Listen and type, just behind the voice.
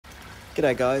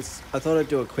G'day guys, I thought I'd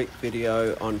do a quick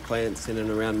video on plants in and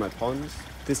around my ponds.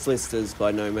 This list is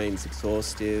by no means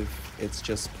exhaustive, it's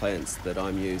just plants that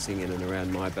I'm using in and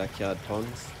around my backyard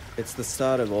ponds. It's the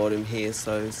start of autumn here,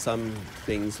 so some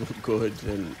things look good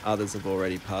and others have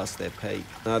already passed their peak.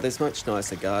 There's much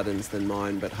nicer gardens than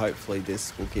mine, but hopefully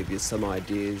this will give you some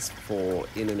ideas for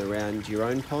in and around your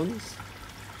own ponds.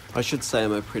 I should say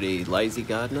I'm a pretty lazy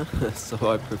gardener, so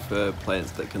I prefer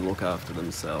plants that can look after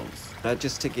themselves.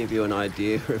 Just to give you an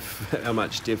idea of how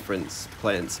much difference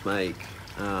plants make,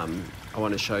 I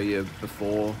want to show you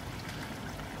before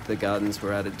the gardens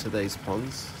were added to these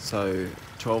ponds. So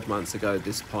 12 months ago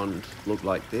this pond looked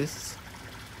like this,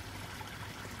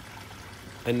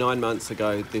 and 9 months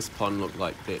ago this pond looked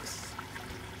like this.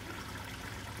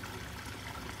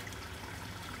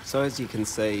 So as you can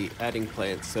see, adding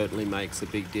plants certainly makes a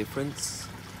big difference.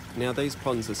 Now these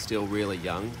ponds are still really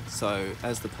young, so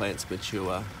as the plants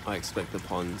mature, I expect the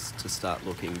ponds to start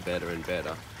looking better and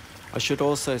better. I should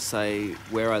also say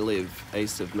where I live,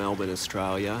 east of Melbourne,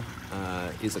 Australia,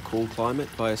 is a cool climate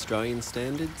by Australian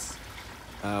standards.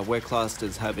 We're classed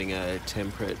as having a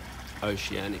temperate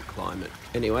oceanic climate.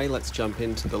 Anyway, let's jump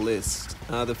into the list.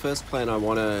 The first plant I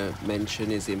want to mention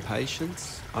is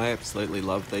impatiens. I absolutely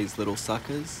love these little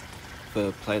suckers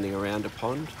for planting around a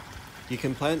pond. You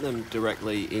can plant them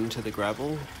directly into the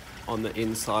gravel on the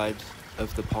inside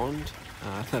of the pond.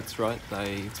 That's right,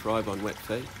 they thrive on wet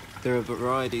feet. There are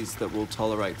varieties that will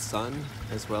tolerate sun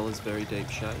as well as very deep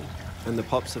shade, and the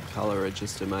pops of colour are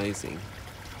just amazing.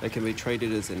 They can be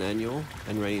treated as an annual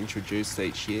and reintroduced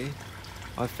each year.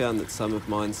 I've found that some of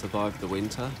mine survive the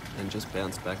winter and just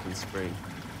bounce back in spring.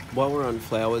 While we're on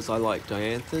flowers, I like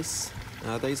dianthus.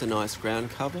 These are nice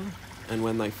ground cover, and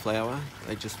when they flower,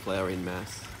 they just flower in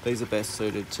mass. These are best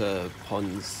suited to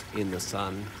ponds in the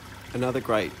sun. Another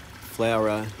great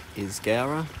flowerer is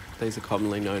gaura. These are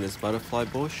commonly known as butterfly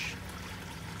bush.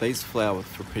 These flower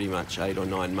for pretty much 8 or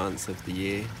 9 months of the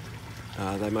year.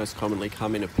 They most commonly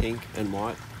come in a pink and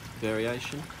white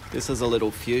variation. This is a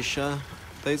little fuchsia.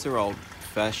 These are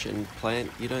old-fashioned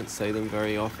plant. You don't see them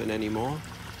very often anymore,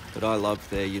 but I love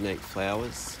their unique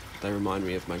flowers. They remind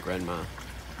me of my grandma.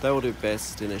 They will do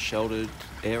best in a sheltered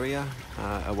area,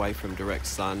 away from direct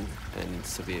sun and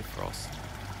severe frost.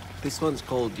 This one's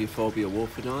called Euphorbia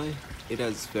wolfeni. It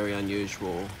has very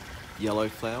unusual yellow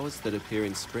flowers that appear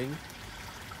in spring.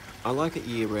 I like it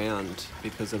year-round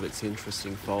because of its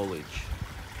interesting foliage.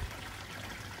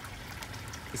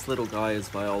 This little guy is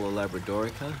Viola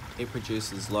labradorica. It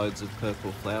produces loads of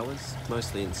purple flowers,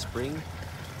 mostly in spring.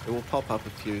 It will pop up a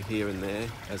few here and there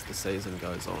as the season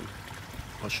goes on.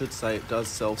 I should say it does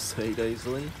self-seed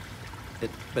easily,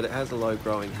 but it has a low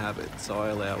growing habit, so I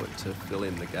allow it to fill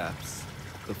in the gaps.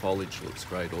 The foliage looks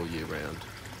great all year round,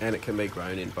 and it can be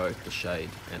grown in both the shade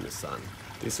and the sun.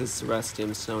 This is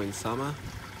Cerastium snow in summer.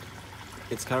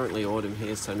 It's currently autumn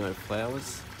here, so no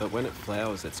flowers, but when it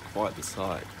flowers it's quite the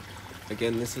sight.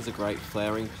 Again, this is a great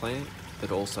flowering plant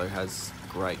that also has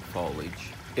great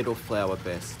foliage. It'll flower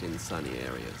best in sunny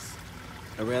areas.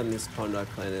 Around this pond I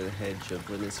planted a hedge of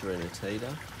Linicera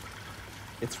natita.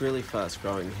 It's a really fast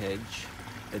growing hedge.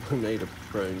 It will need a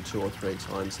prune 2 or 3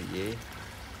 times a year.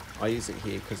 I use it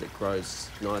here because it grows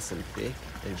nice and thick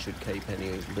and should keep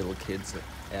any little kids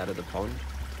out of the pond.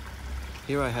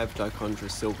 Here I have Dichondra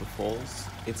silver falls.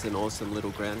 It's an awesome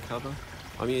little ground cover.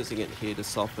 I'm using it here to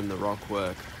soften the rock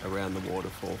work around the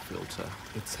waterfall filter.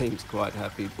 It seems quite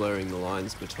happy blurring the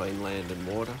lines between land and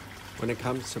water. When it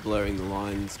comes to blurring the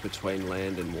lines between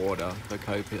land and water,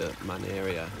 Vocopia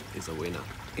munnaria is a winner.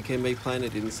 It can be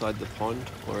planted inside the pond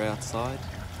or outside.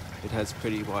 It has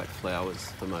pretty white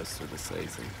flowers for most of the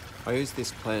season. I use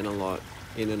this plant a lot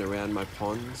in and around my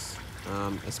ponds,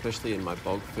 especially in my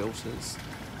bog filters.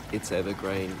 It's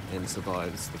evergreen and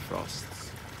survives the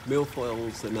frosts.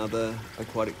 Milfoil's another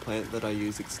aquatic plant that I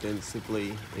use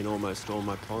extensively in almost all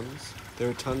my ponds. There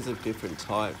are tons of different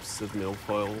types of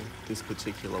milfoil. This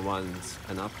particular one's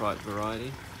an upright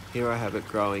variety. Here I have it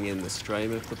growing in the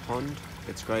stream of the pond.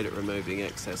 It's great at removing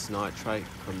excess nitrate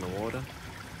from the water.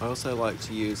 I also like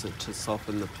to use it to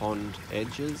soften the pond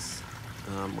edges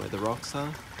where the rocks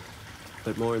are,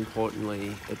 but more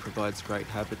importantly it provides great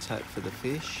habitat for the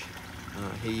fish.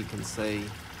 Here you can see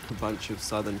a bunch of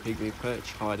southern pygmy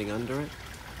perch hiding under it.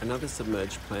 Another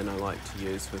submerged plant I like to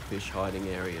use for fish hiding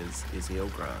areas is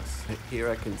eelgrass. Here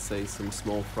I can see some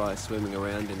small fry swimming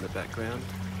around in the background.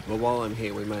 Well, while I'm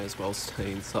here we may as well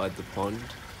stay inside the pond.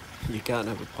 You can't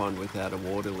have a pond without a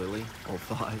water lily, or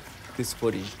 5. This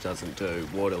footage doesn't do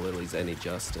water lilies any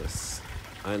justice.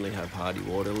 I only have hardy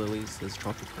water lilies, as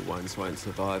tropical ones won't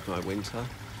survive my winter,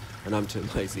 and I'm too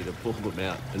lazy to pull them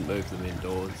out and move them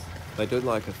indoors. They do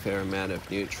like a fair amount of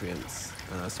nutrients,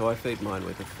 so I feed mine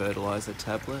with a fertiliser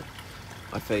tablet.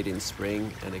 I feed in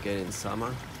spring and again in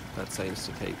summer. That seems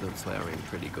to keep them flowering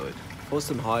pretty good. For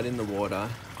some height in the water,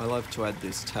 I love to add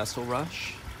this tassel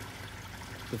rush.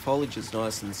 The foliage is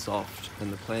nice and soft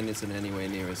and the plant isn't anywhere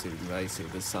near as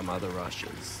invasive as some other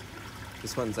rushes.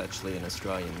 This one's actually an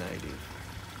Australian native.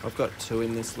 I've got 2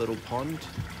 in this little pond.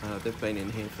 They've been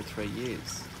in here for 3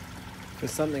 years. For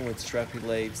something with strappy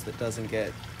leaves that doesn't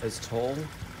get as tall,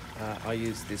 I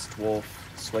use this dwarf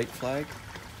sweet flag.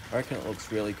 I reckon it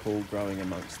looks really cool growing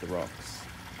amongst the rocks.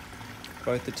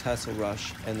 Both the tassel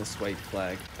rush and the sweet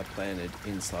flag are planted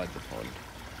inside the pond.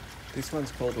 This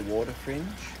one's called a water fringe.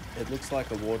 It looks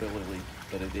like a water lily,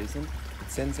 but it isn't. It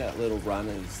sends out little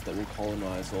runners that will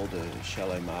colonise all the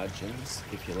shallow margins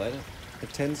if you let it.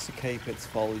 It tends to keep its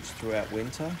foliage throughout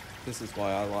winter. This is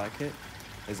why I like it,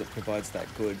 as it provides that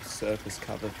good surface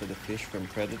cover for the fish from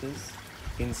predators.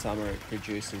 In summer it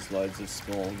produces loads of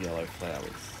small yellow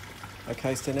flowers.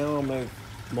 Okay, so now I'll move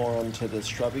more onto the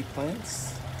shrubby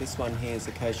plants. This one here is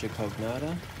Acacia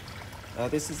cognata.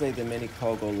 This is either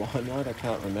mini-cog or limelight, I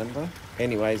can't remember.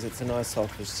 Anyways, it's a nice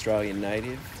soft Australian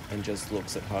native and just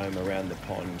looks at home around the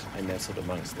pond and nestled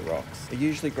amongst the rocks. It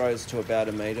usually grows to about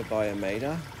 1 metre by 1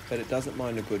 metre, but it doesn't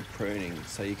mind a good pruning,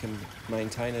 so you can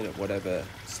maintain it at whatever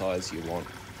size you want.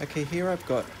 Okay, here I've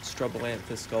got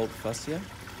Strobilanthus goldfuscia.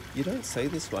 You don't see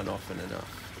this one often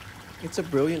enough. It's a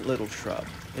brilliant little shrub.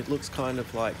 It looks kind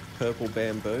of like purple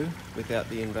bamboo without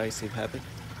the invasive habit.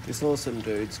 This awesome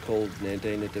dude's called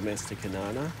Nandina domestica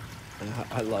nana.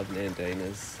 I love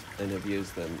nandinas and have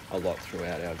used them a lot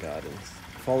throughout our gardens.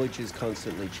 Foliage is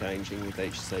constantly changing with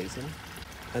each season,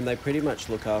 and they pretty much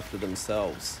look after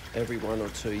themselves. Every 1 or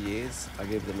 2 years, I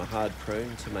give them a hard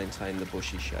prune to maintain the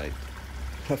bushy shape.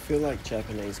 I feel like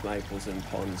Japanese maples and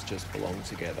ponds just belong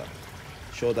together.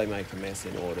 Sure, they make a mess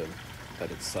in autumn, but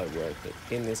it's so worth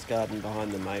it. In this garden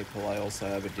behind the maple, I also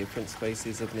have a different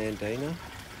species of nandina.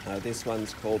 This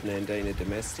one's called Nandina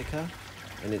domestica,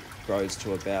 and it grows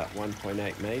to about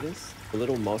 1.8 metres. The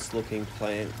little moss-looking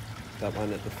plant, that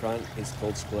one at the front, is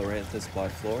called Scleranthus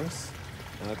biflorus.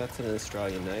 That's an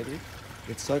Australian native.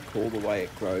 It's so cool the way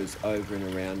it grows over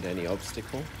and around any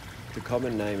obstacle. The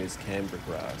common name is Canberra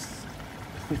grass.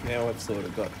 Now I've sort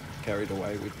of got carried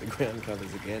away with the ground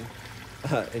covers again.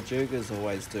 Ajugas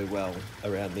always do well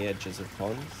around the edges of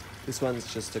ponds. This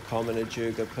one's just a common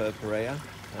Ajuga purpurea.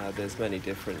 There's many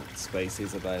different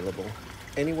species available.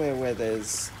 Anywhere where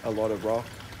there's a lot of rock,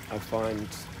 I find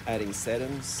adding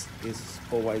sedums is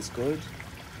always good.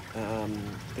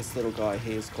 This little guy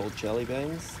here is called jelly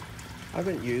beans. I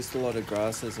haven't used a lot of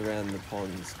grasses around the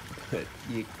ponds, but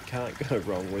you can't go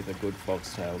wrong with a good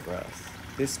foxtail grass.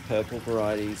 This purple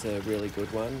variety is a really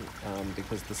good one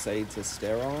because the seeds are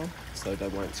sterile, so they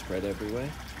won't spread everywhere.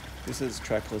 This is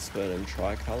Trachlospermum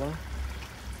tricolour.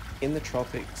 In the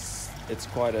tropics, it's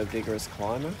quite a vigorous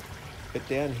climber, but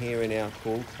down here in our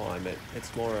cool climate,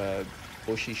 it's more a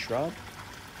bushy shrub.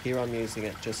 Here I'm using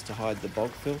it just to hide the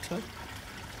bog filter.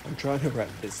 I'm trying to wrap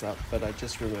this up, but I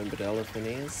just remembered elephant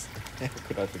ears. How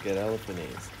could I forget elephant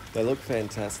ears? They look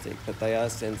fantastic, but they are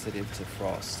sensitive to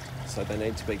frost, so they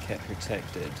need to be kept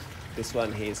protected. This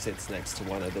one here sits next to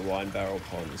one of the wine barrel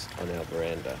ponds on our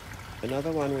veranda.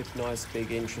 Another one with nice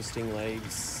big interesting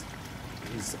leaves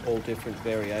is all different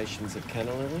variations of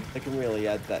canna lily. They can really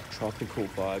add that tropical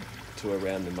vibe to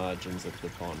around the margins of the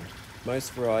pond.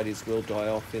 Most varieties will die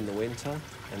off in the winter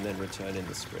and then return in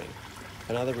the spring.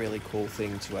 Another really cool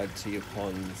thing to add to your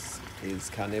ponds is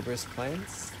carnivorous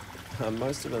plants.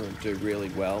 Most of them do really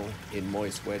well in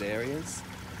moist, wet areas.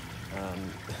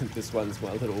 This one's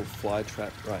my little fly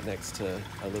trap right next to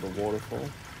a little waterfall.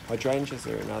 Hydrangeas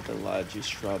are another largish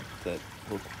shrub that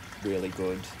look really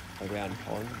good around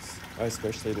ponds. I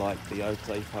especially like the oak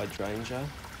leaf hydrangea.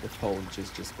 The foliage is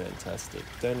just fantastic.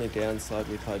 The only downside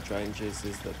with hydrangeas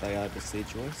is that they are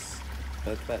deciduous,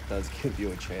 but that does give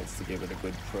you a chance to give it a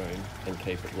good prune and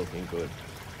keep it looking good.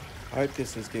 I hope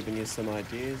this has given you some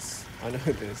ideas. I know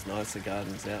there's nicer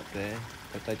gardens out there,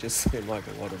 but they just seem like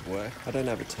a lot of work. I don't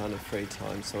have a ton of free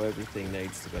time, so everything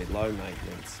needs to be low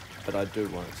maintenance, but I do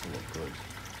want it to look good.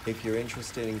 If you're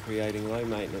interested in creating low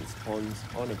maintenance ponds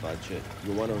on a budget,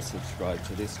 you'll want to subscribe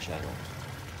to this channel.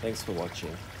 Thanks for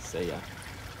watching. See ya.